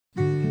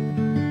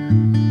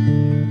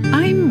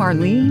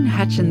Marlene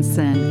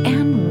Hutchinson,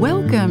 and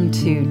welcome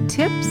to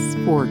Tips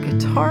for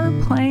Guitar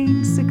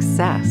Playing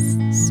Success,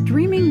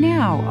 streaming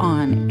now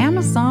on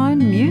Amazon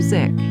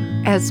Music.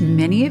 As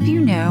many of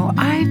you know,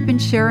 I've been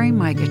sharing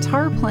my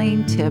guitar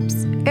playing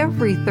tips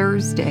every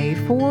Thursday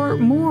for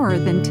more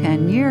than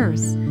 10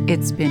 years.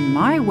 It's been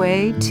my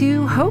way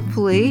to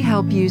hopefully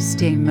help you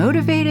stay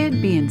motivated,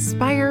 be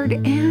inspired,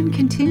 and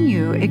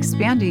continue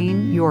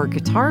expanding your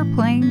guitar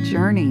playing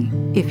journey.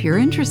 If you're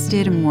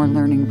interested in more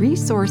learning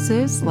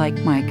resources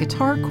like my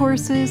guitar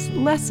courses,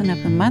 Lesson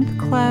of the Month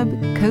Club,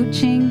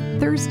 coaching,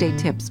 Thursday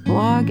Tips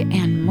blog,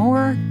 and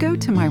more, go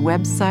to my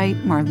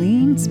website,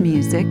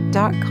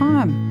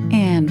 marlenesmusic.com.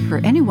 And for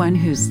anyone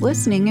who's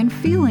listening and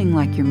feeling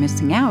like you're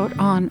missing out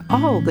on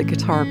all the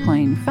guitar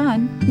playing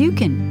fun, you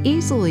can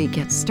easily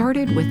get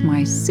started with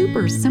my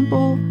super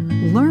simple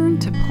Learn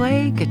to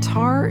Play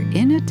Guitar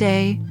in a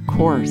Day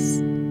course.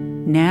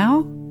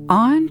 Now,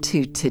 on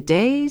to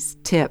today's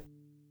tip.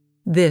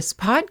 This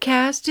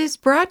podcast is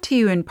brought to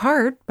you in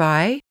part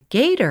by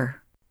Gator.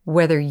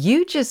 Whether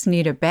you just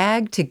need a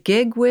bag to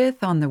gig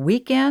with on the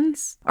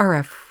weekends, are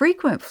a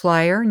frequent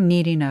flyer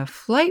needing a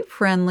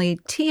flight-friendly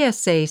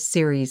TSA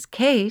Series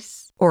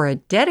case, or a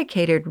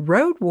dedicated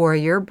road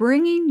warrior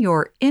bringing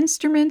your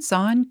instruments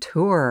on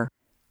tour,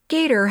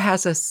 Gator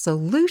has a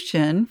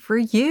solution for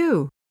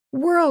you.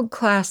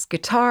 World-class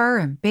guitar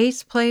and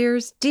bass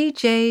players,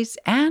 DJs,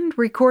 and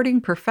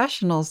recording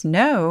professionals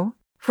know,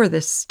 for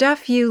the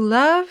stuff you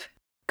love,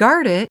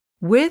 guard it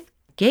with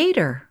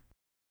Gator.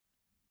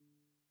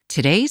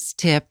 Today's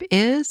tip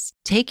is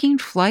taking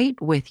flight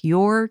with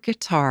your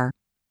guitar.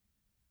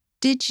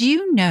 Did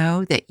you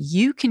know that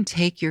you can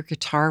take your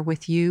guitar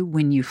with you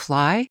when you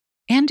fly?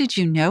 And did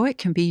you know it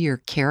can be your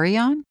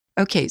carry-on?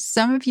 Okay,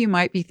 some of you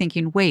might be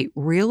thinking, wait,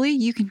 really?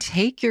 You can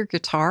take your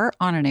guitar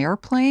on an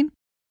airplane?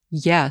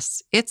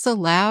 Yes, it's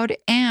allowed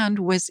and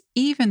was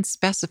even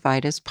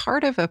specified as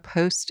part of a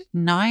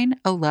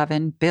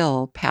post-9/11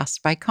 bill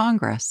passed by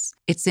Congress.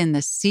 It's in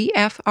the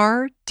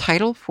CFR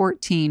Title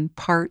 14,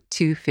 Part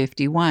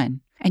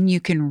 251, and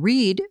you can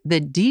read the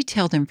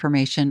detailed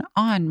information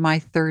on my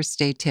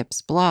Thursday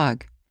Tips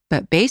blog.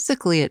 But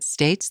basically it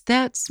states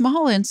that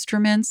small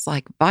instruments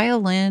like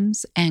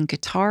violins and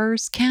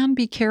guitars can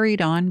be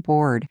carried on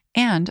board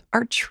and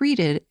are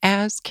treated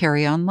as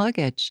carry-on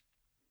luggage.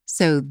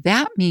 So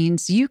that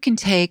means you can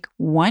take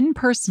one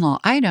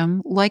personal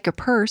item like a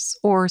purse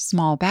or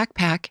small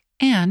backpack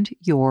and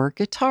your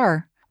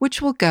guitar,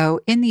 which will go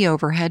in the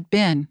overhead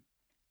bin.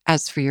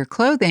 As for your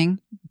clothing,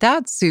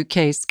 that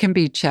suitcase can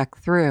be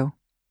checked through.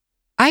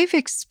 I've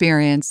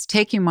experienced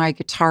taking my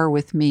guitar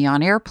with me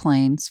on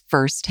airplanes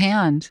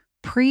firsthand.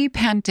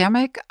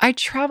 Pre-pandemic, I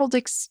traveled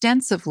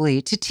extensively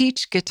to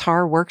teach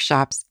guitar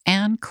workshops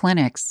and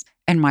clinics,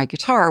 and my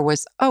guitar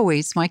was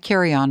always my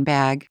carry-on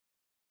bag.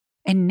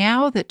 And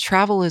now that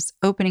travel is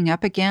opening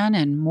up again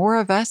and more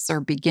of us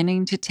are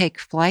beginning to take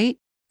flight,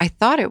 I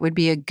thought it would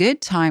be a good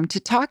time to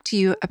talk to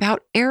you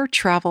about air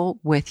travel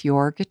with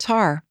your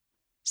guitar.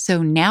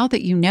 So now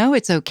that you know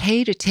it's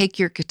okay to take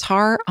your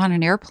guitar on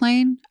an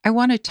airplane, I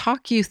want to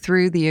talk you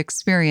through the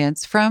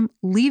experience from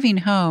leaving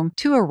home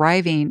to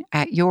arriving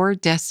at your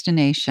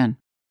destination.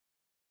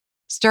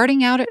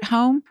 Starting out at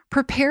home,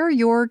 prepare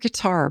your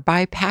guitar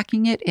by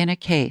packing it in a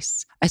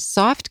case. A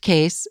soft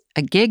case,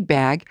 a gig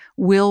bag,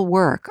 will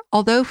work,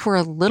 although for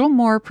a little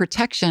more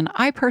protection,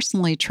 I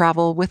personally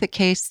travel with a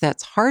case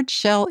that's hard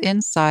shell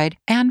inside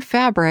and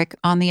fabric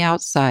on the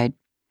outside.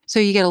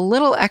 So you get a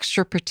little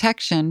extra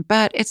protection,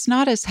 but it's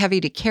not as heavy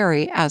to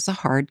carry as a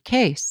hard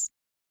case.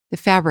 The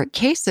fabric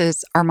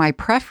cases are my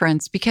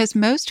preference because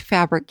most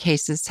fabric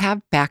cases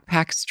have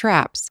backpack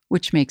straps,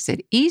 which makes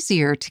it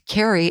easier to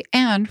carry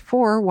and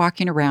for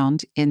walking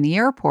around in the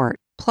airport.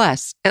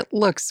 Plus, it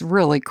looks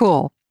really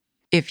cool.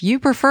 If you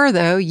prefer,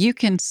 though, you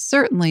can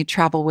certainly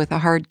travel with a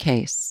hard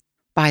case.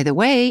 By the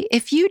way,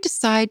 if you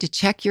decide to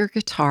check your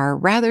guitar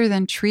rather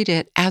than treat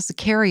it as a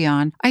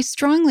carry-on, I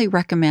strongly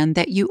recommend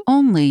that you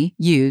only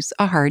use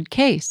a hard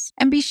case.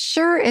 And be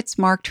sure it's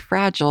marked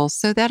fragile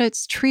so that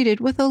it's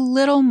treated with a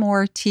little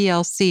more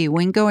TLC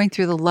when going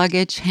through the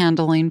luggage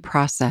handling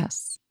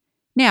process.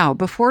 Now,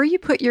 before you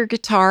put your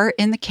guitar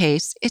in the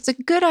case, it's a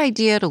good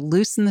idea to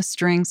loosen the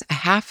strings a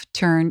half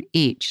turn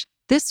each.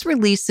 This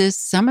releases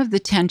some of the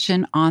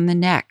tension on the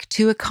neck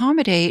to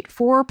accommodate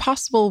for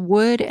possible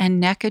wood and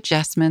neck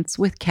adjustments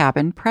with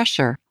cabin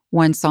pressure.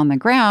 Once on the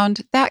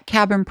ground, that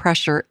cabin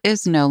pressure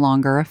is no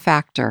longer a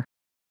factor.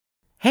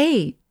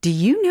 Hey, do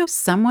you know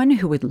someone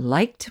who would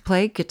like to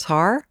play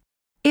guitar?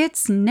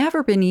 It's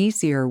never been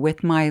easier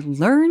with my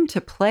Learn to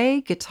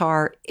Play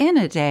Guitar in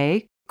a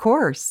Day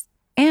course.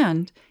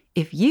 And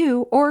if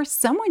you or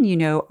someone you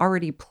know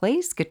already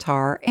plays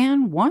guitar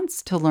and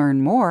wants to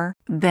learn more,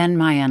 then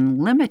my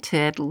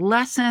unlimited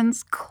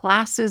lessons,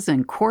 classes,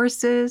 and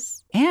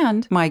courses,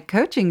 and my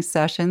coaching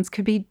sessions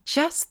could be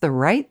just the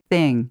right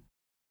thing.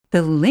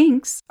 The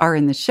links are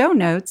in the show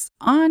notes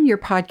on your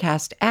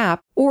podcast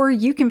app, or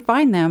you can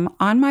find them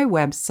on my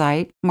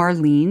website,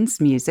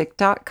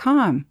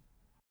 marlenesmusic.com.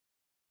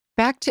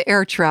 Back to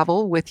air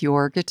travel with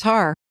your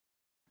guitar.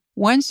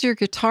 Once your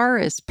guitar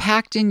is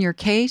packed in your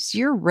case,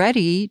 you're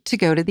ready to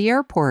go to the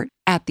airport.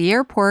 At the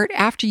airport,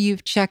 after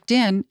you've checked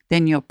in,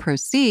 then you'll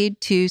proceed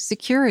to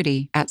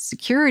security. At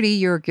security,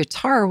 your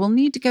guitar will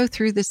need to go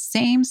through the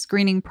same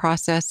screening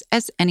process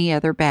as any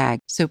other bag.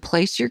 So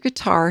place your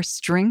guitar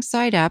string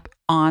side up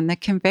on the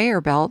conveyor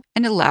belt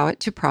and allow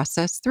it to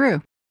process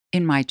through.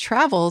 In my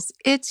travels,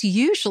 it's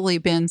usually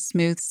been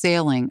smooth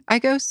sailing. I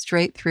go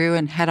straight through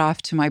and head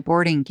off to my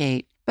boarding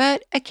gate.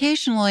 But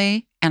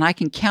occasionally, and I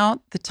can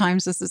count the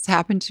times this has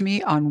happened to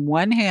me on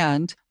one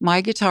hand,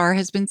 my guitar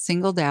has been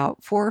singled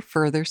out for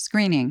further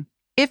screening.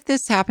 If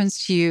this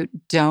happens to you,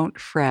 don't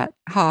fret.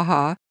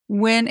 Haha.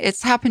 When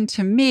it's happened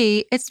to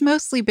me, it's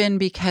mostly been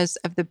because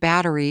of the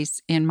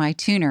batteries in my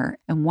tuner.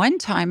 And one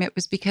time it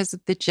was because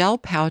of the gel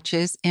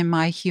pouches in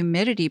my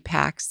humidity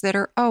packs that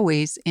are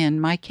always in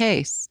my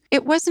case.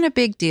 It wasn't a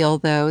big deal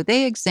though.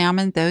 They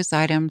examined those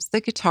items, the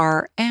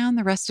guitar, and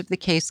the rest of the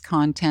case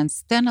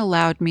contents, then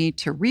allowed me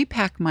to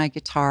repack my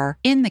guitar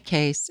in the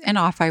case, and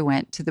off I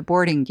went to the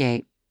boarding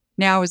gate.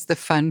 Now is the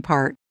fun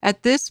part.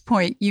 At this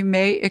point, you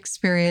may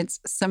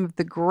experience some of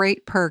the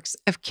great perks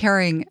of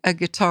carrying a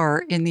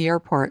guitar in the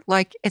airport.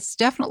 Like, it's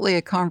definitely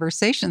a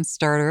conversation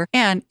starter,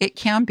 and it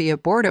can be a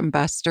boredom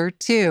buster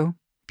too.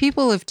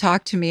 People have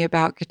talked to me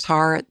about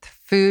guitar at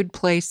food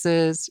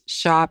places,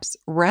 shops,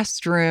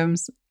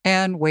 restrooms,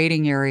 and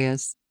waiting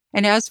areas.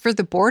 And as for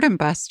the boredom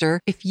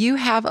buster, if you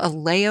have a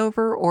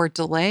layover or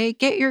delay,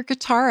 get your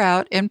guitar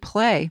out and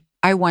play.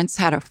 I once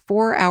had a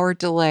 4-hour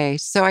delay,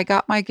 so I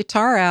got my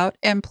guitar out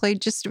and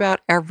played just about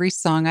every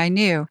song I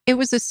knew. It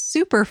was a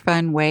super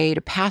fun way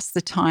to pass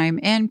the time,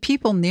 and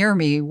people near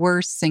me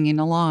were singing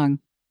along.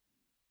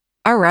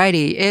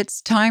 Alrighty, it's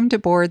time to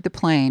board the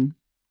plane.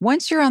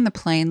 Once you're on the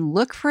plane,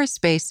 look for a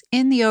space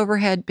in the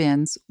overhead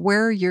bins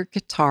where your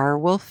guitar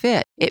will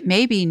fit. It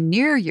may be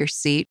near your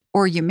seat,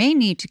 or you may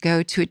need to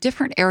go to a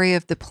different area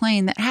of the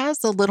plane that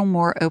has a little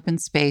more open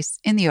space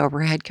in the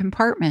overhead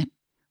compartment.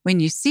 When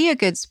you see a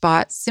good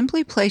spot,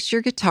 simply place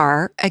your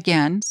guitar,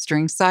 again,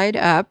 string side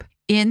up,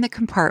 in the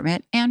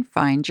compartment and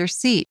find your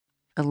seat.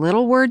 A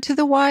little word to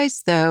the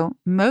wise, though,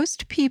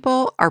 most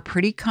people are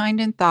pretty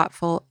kind and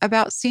thoughtful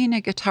about seeing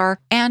a guitar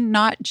and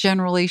not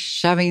generally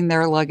shoving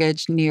their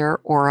luggage near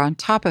or on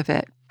top of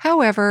it.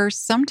 However,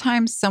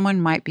 sometimes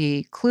someone might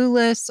be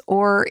clueless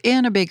or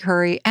in a big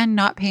hurry and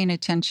not paying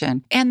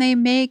attention, and they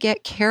may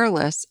get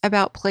careless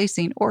about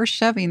placing or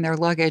shoving their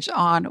luggage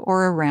on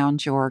or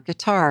around your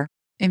guitar.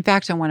 In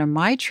fact, on one of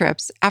my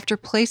trips, after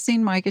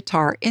placing my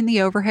guitar in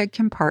the overhead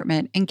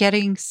compartment and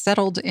getting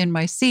settled in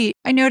my seat,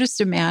 I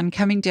noticed a man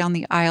coming down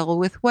the aisle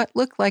with what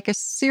looked like a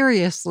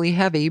seriously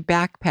heavy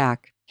backpack.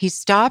 He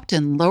stopped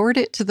and lowered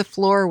it to the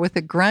floor with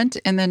a grunt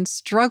and then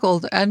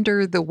struggled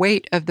under the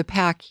weight of the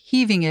pack,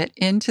 heaving it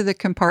into the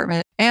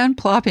compartment and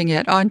plopping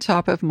it on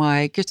top of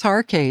my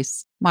guitar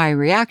case. My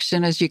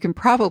reaction, as you can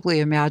probably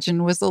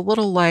imagine, was a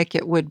little like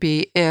it would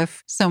be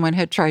if someone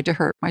had tried to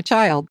hurt my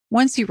child.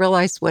 Once he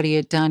realized what he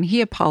had done,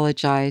 he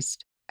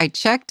apologized. I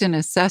checked and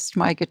assessed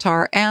my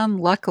guitar, and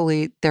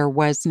luckily there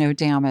was no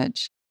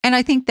damage. And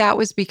I think that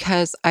was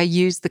because I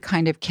used the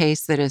kind of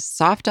case that is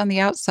soft on the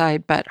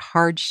outside but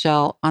hard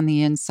shell on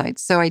the inside.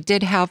 So I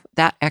did have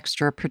that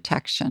extra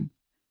protection.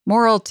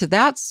 Moral to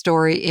that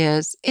story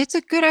is it's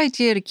a good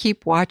idea to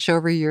keep watch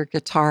over your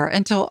guitar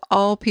until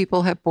all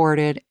people have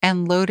boarded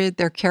and loaded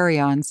their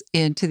carry-ons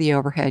into the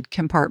overhead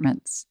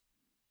compartments.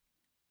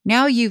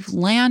 Now you've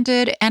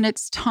landed and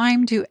it's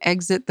time to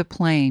exit the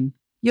plane.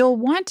 You'll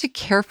want to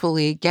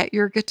carefully get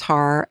your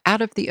guitar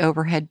out of the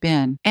overhead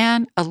bin.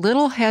 And a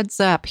little heads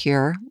up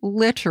here,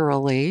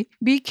 literally,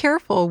 be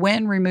careful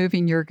when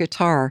removing your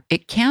guitar.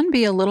 It can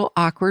be a little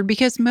awkward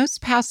because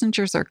most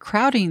passengers are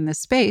crowding the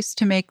space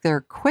to make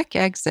their quick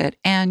exit,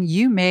 and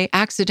you may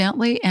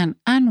accidentally and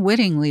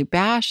unwittingly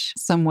bash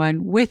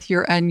someone with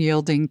your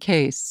unyielding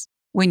case.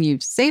 When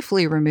you've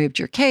safely removed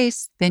your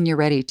case, then you're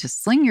ready to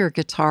sling your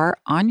guitar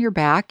on your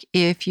back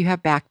if you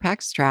have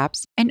backpack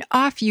straps, and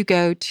off you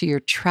go to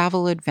your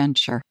travel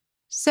adventure.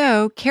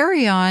 So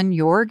carry on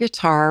your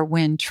guitar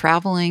when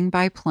traveling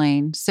by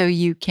plane so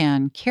you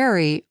can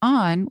carry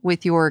on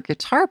with your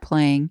guitar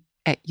playing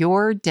at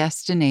your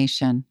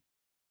destination.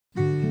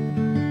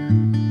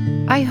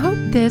 I hope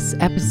this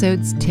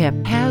episode's tip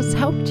has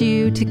helped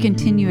you to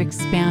continue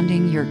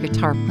expanding your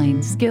guitar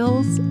playing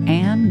skills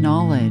and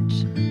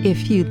knowledge.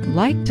 If you'd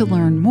like to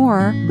learn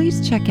more,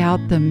 please check out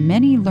the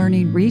many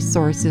learning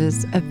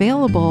resources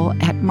available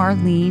at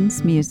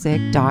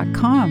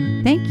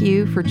marlenesmusic.com. Thank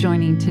you for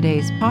joining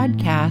today's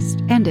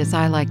podcast, and as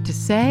I like to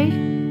say,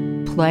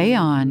 play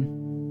on.